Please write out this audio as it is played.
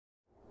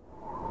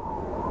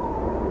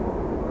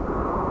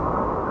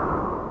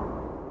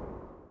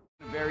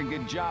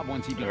good job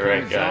once he became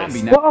Alright, a guys.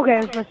 zombie. Well, okay, I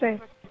was gonna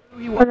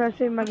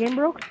say my game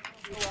broke.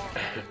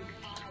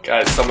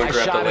 Guys, someone I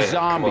grab the shot a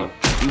lamp.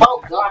 Come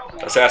zombie.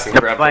 on. Assassin,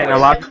 grab the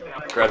lamp.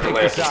 Grab the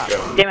lamp. Let's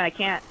go. Damn it, I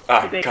can't.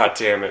 Ah, god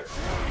damn it.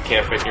 You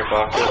can't fit in your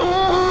pocket.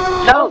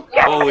 No!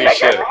 Holy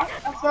shit.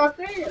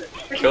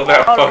 Kill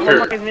that Oh, one more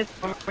fucker. is missed.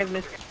 One more is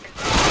missed.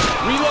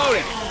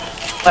 Reloading.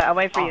 But I'll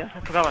wait for you. I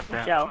forgot about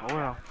that. Shell. Oh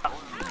well.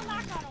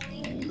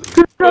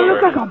 You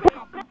look like a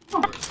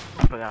I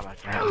forgot about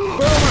that.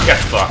 Get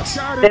fucked.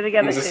 Stay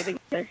together, stay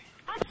together.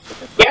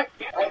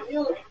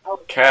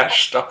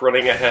 Cash, stop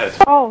running ahead.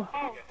 oh.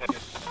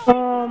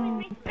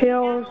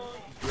 Pills.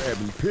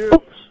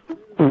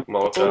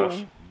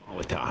 Molotov.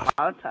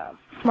 Molotov.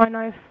 My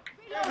knife.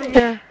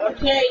 Here.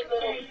 Okay,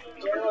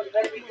 General, you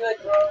better be good,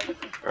 bro.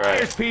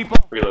 Alright, People.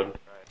 reload.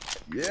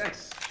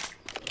 Yes.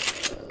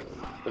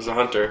 There's a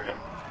hunter.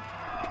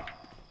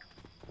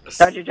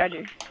 Dodger.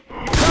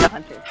 The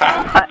hunter.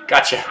 Ha!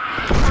 Gotcha!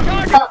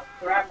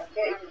 Grab my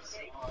case.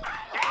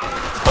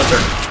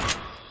 Hunter.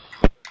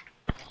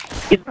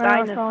 He's I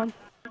dying. saw him.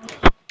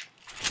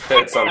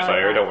 It's on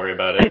fire, don't worry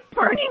about it. It's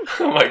burning.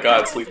 Oh my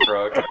god, sleep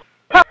frog.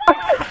 That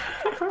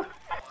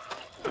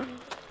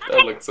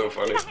looked so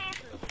funny.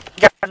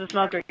 Grab the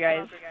smoker,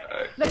 guys.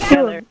 Alright.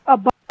 Together. A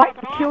bot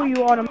can kill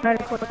you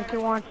automatically if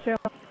you want to.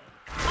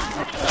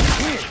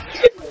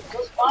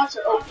 Those bots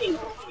are OP. You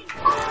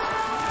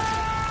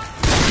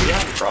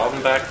have a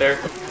problem back there?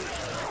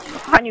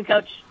 On you,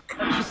 coach.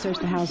 Search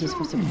the houses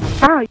for support.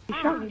 Ah, you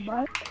shot me,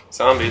 bud.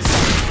 Zombies.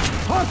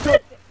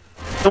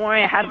 Don't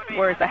worry, I had it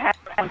worse. I had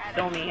one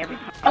kill me every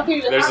time.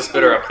 Okay, There's a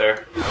spitter up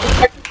there.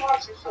 Check the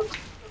box or something.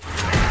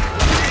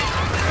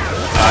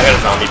 I got a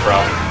zombie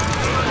problem.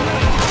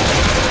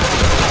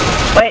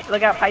 Wait,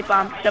 look out, pipe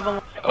bomb.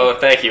 Shovel. Oh,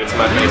 thank you, it's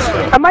my face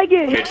though. I might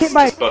get Okay, hit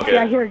by. just book it.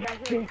 Yeah, here.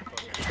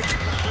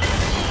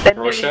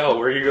 Rochelle,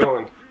 where are you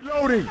going?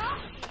 Loading.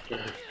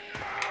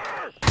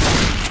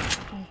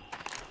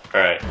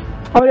 Alright.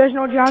 Oh, there's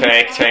no John.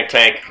 Tank.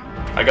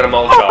 I got a Oh,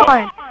 Molotov.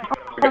 fine.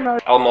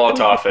 I'll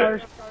Molotov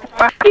it.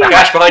 Yeah.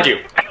 Cash behind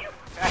you!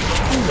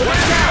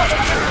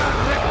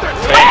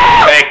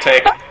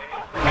 Tank.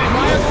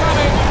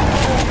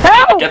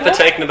 Help! Get the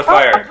tank into the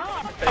fire. Oh,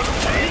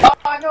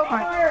 no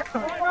fire! No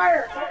fire!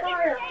 No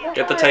fire! No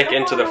Get the fire, tank no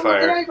into the Good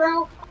fire. night,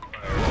 bro.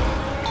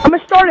 I'm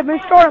gonna start it. Go.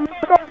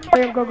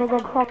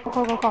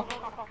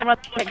 I'm gonna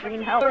take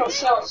green help. Little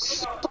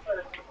shells.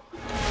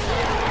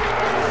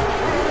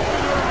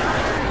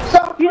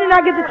 You did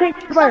not get the tank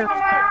fire.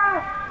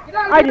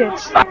 I did.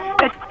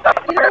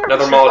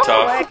 Another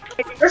Molotov.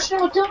 They're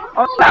still doing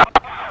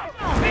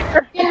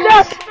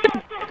Yes.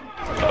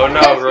 Oh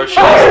no,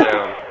 Rochelle's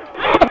down.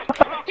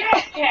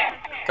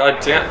 God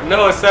damn.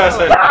 No,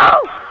 assassin!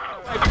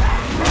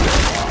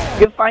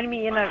 You'll find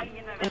me in a...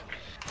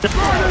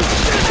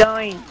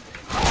 going.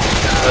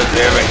 God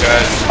damn it,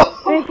 guys.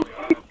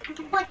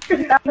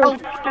 No,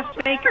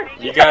 just make her.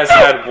 You guys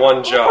had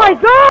one Oh my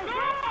job. god!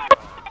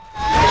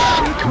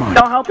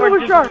 Don't help her. Silver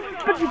Just, shark.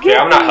 Okay,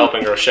 I'm not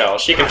helping Rochelle.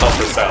 She can help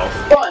herself.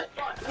 what?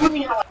 You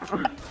mean how?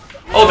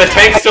 Oh, the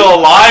tank's still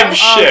alive?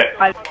 Shit!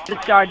 I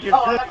discharge you.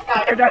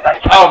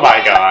 Oh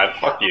my god.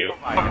 Fuck you.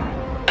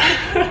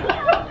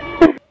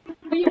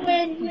 You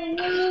made me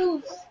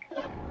lose.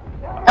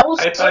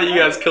 I thought you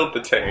guys killed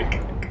the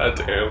tank. God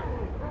damn.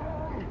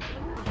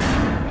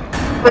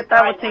 But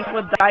that would think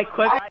would die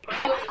quick.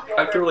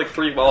 I threw like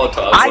 3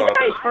 Molotovs I on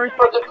died it. first.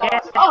 Yeah.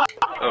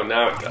 Oh,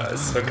 now it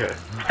does. Okay.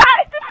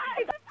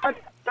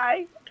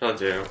 I Oh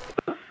damn.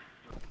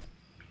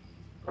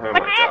 Oh my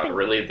god,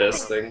 really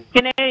this thing?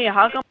 Canary,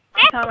 how come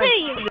every time I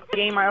play the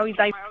game I always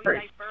die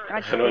first?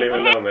 God, I don't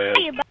even know, man.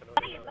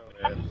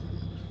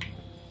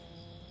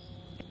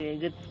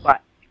 Good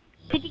spot.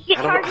 I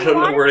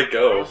don't know where to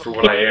go for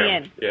what I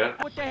am. Yeah?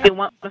 You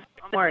want the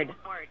word.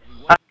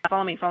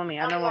 Follow me.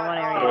 I know what one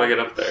area. How do I get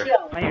up there?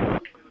 Right here.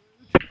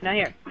 Not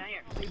here.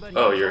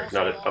 Oh, you're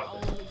not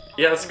up.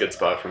 Yeah, that's a good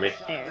spot for me.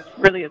 There. It's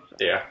really good.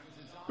 Yeah.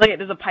 Look at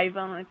there's a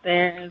python right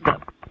there. There's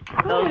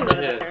those over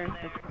there.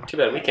 Too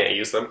bad we can't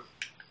use them.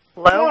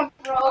 Hello?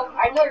 Bro,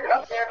 I know you're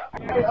up there.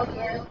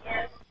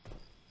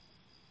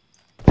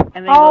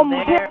 And then go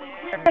there.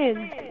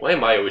 Why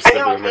am I always the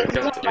boomer?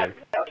 God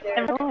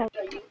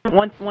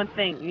damn. One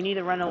thing, you need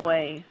to run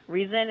away.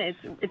 Reason,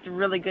 it's a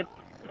really good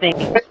thing.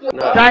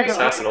 No,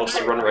 assassin, I'll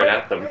just run right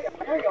at them.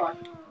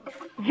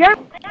 Yeah.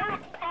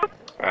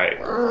 Alright.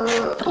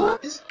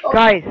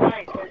 Guys.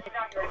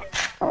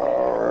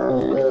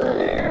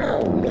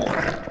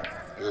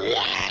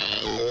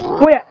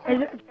 Wait,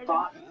 is it?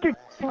 Dude,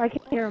 I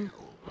can't hear him.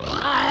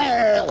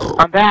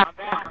 I'm back.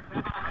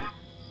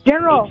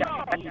 General.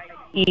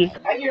 E.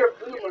 I hear a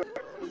boomer.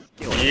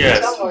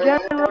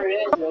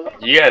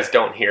 You guys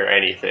don't hear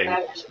anything.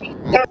 Oh,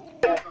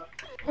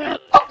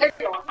 there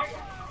you are.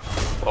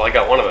 Well, I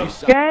got one of them.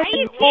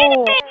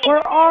 General,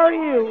 where are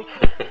you?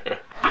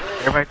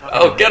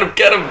 Oh, get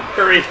him!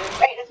 Hurry!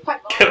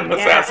 Get him,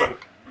 assassin!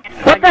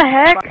 What the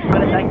heck?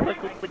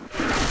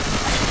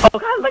 Oh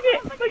god, look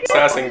at it!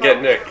 Assassin,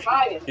 get Nick.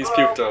 He's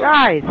puked on.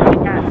 Guys.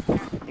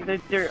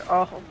 They're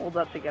all pulled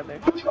up together.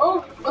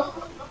 Oh,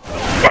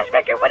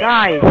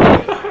 Guys!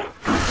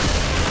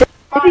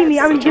 See me,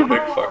 I'm Such a gonna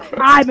big give fuck fest.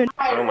 I'm an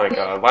Oh my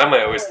god, why am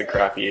I always the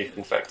crappy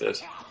infected?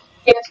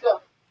 okay, let's go.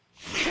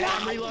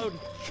 Reload.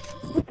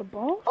 with the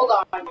ball. Hold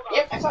on.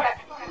 Yep, I saw that.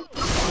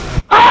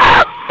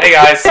 Hey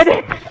guys! I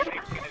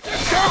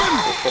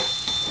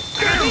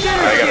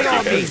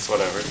got a few hits,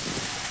 whatever.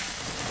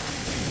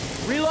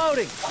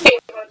 Reloading. Okay,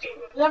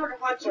 whoever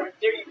the hunter, I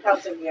dare you to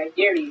pounce at me. I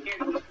dare you.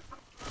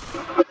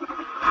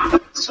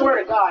 Swear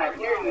to God, I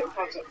dare you to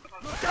pounce at me.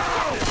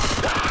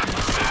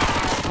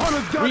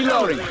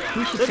 Reloading.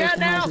 Who should Look search out the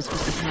now. houses for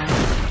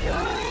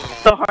supplies?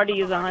 So hard to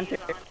use a hunter.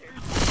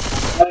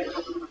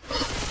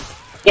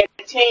 Yeah,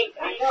 tank,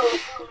 I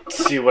know.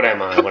 Let's see, what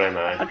am I? What am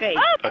I? Okay,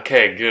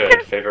 Okay,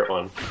 good. Favorite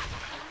one.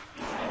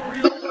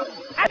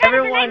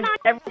 everyone,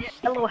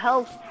 hello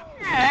health.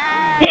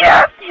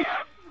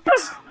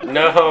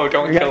 No,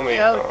 don't kill me.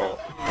 Go. Oh.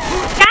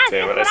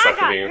 Damn it, I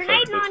suck at being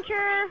infected.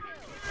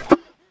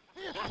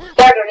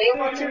 Got a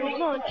name on your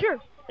Launcher.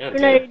 Yeah,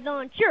 Grenade dude.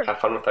 launcher. Have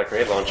fun with that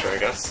grenade launcher, I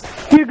guess.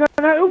 You're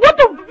gonna what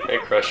the Hey,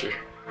 Crusher.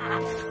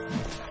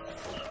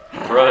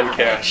 Run,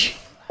 Cash.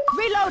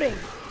 reloading.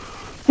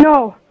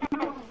 No.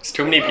 There's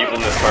too many people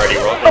in this party,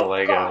 we're all gonna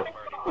leg out.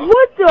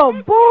 What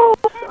the balls?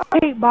 I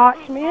hate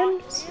bots, man.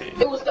 Let's see.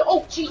 It was the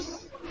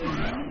jeez.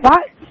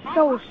 Bots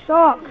so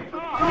suck.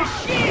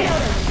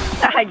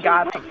 I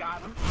got him.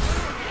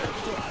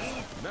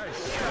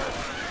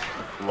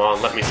 Come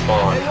on, let me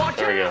spawn.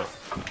 There we go.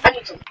 I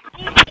need some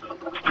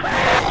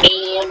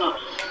ammo.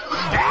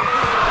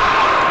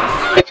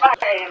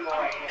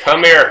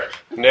 Come here,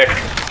 Nick.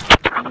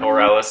 Or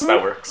Alice,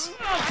 that works.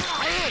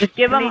 Just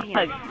give him a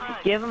hug.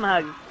 Give him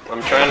a hug.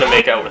 I'm trying to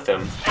make out with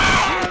him.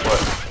 What?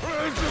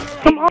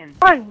 Come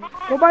on,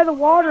 go by the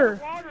water.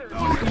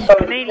 That's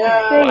a bad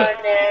idea.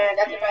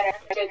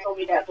 Told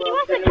me that, bro.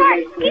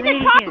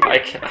 I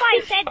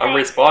can't. I'm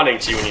responding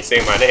to you when you say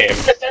my name.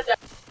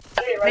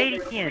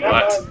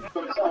 What?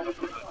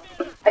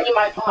 I need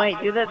my Wait,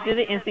 do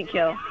the instant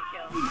kill.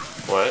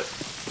 What?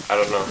 I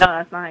don't know. No,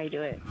 that's not how you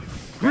do it.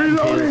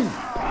 Reloading.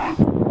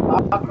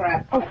 Oh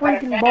crap. Oh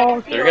freaking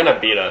balls. They're gonna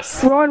beat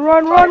us. Run,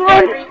 run, run,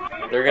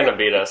 run. They're gonna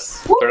beat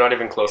us. They're not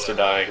even close to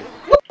dying.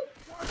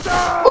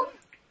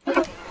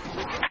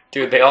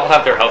 Dude, they all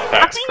have their health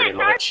packs pretty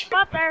much.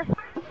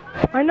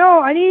 I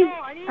know, I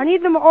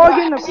need them all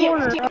get in the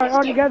corner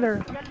all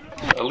together.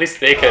 At least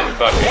they can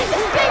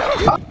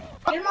fucking.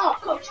 Get him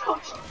off, coach.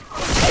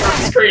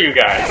 Screw you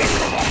guys.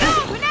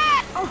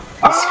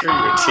 Screw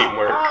your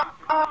teamwork.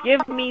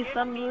 Give me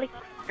some lick.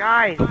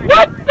 Guys!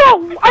 What?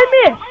 No!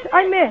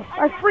 I missed!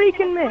 I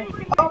freaking missed.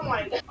 Oh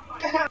my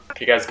god.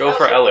 Okay, guys, go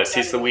for Ellis.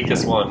 He's the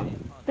weakest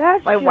one.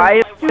 That's Wait, just why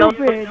is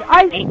stupid.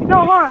 No,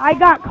 hold on, I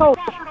got coach.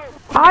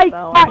 I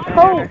got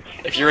coach.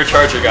 If you're a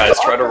charger, guys,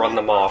 try to run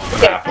them off the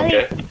map,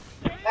 okay?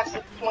 That's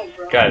the point,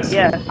 bro. Guys,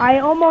 Yeah. I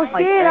almost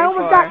Like, did. I very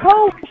almost far. got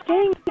coach.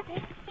 Dang.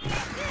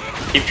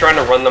 keep trying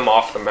to run them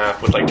off the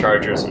map with, like,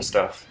 chargers and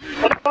stuff.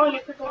 Oh, you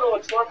pick a little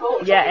explore.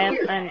 Yeah,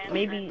 and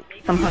maybe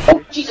some Oh,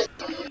 hunters. Jesus.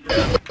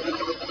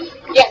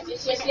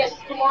 Yes.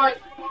 Come on.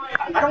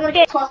 I don't want to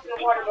get tossed in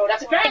the water, bro.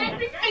 That's a bad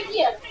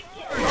idea.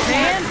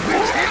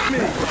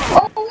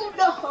 Oh,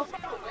 no.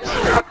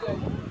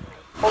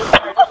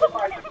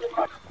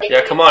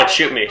 Yeah, come on,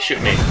 shoot me.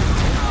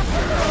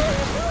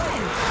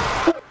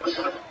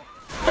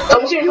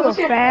 You a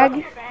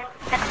fag.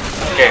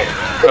 Okay,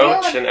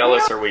 Coach and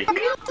Ellis are weak.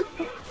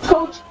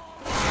 Coach.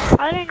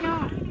 I didn't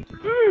know.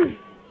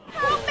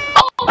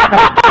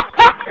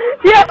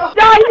 Yes,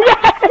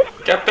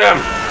 yes. Get them!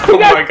 Oh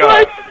my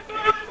god.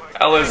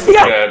 Ellis is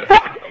dead.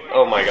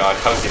 Oh my god,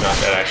 how's he not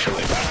dead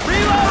actually?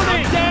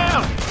 Reloading.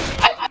 Down.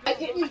 I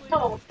didn't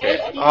know.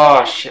 Okay.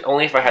 Oh shit,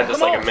 only if I had this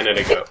like a minute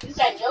ago. Because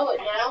I know it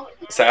now.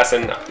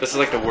 Assassin, this is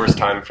like the worst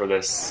time for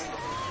this.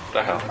 What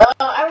the hell?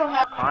 I don't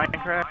have.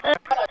 Minecraft?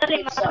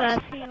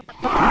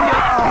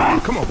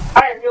 Come on.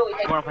 I really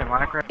You wanna play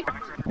Minecraft?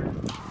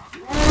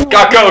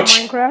 Got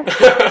Coach!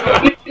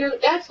 Minecraft. Dude,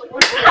 that's the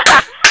worst.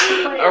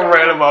 I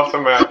ran him off the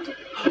map.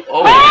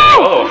 Oh,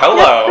 Let's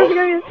hello. go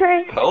to the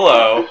tank.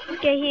 Hello.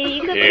 Okay, here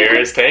you go.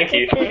 Here's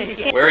Tanky.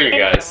 Where are you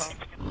guys?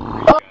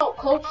 Oh,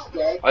 Coach is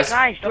dead.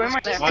 Guys, join my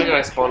Why did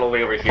I spawn all the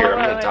way over here? I'm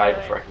gonna die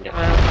before I can get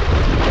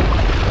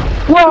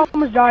there. Well,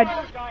 almost died.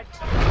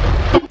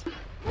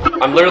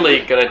 I'm literally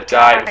gonna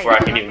die before I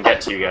can even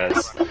get to you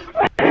guys.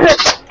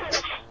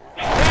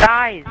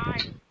 Guys!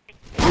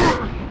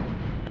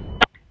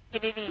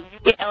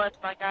 Get Ellis,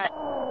 my guy.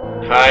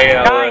 Hi,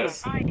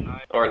 Ellis.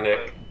 Or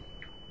Nick.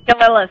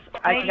 Kill Ellis.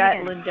 I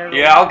got Linda.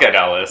 Yeah, I'll get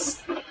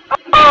Ellis.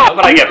 How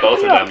about I get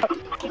both of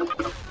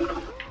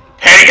them?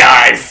 Hey,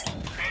 guys!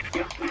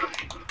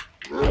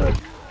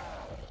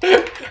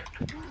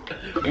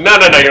 No,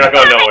 you're not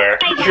going nowhere.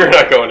 You're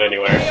not going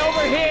anywhere.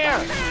 Over here.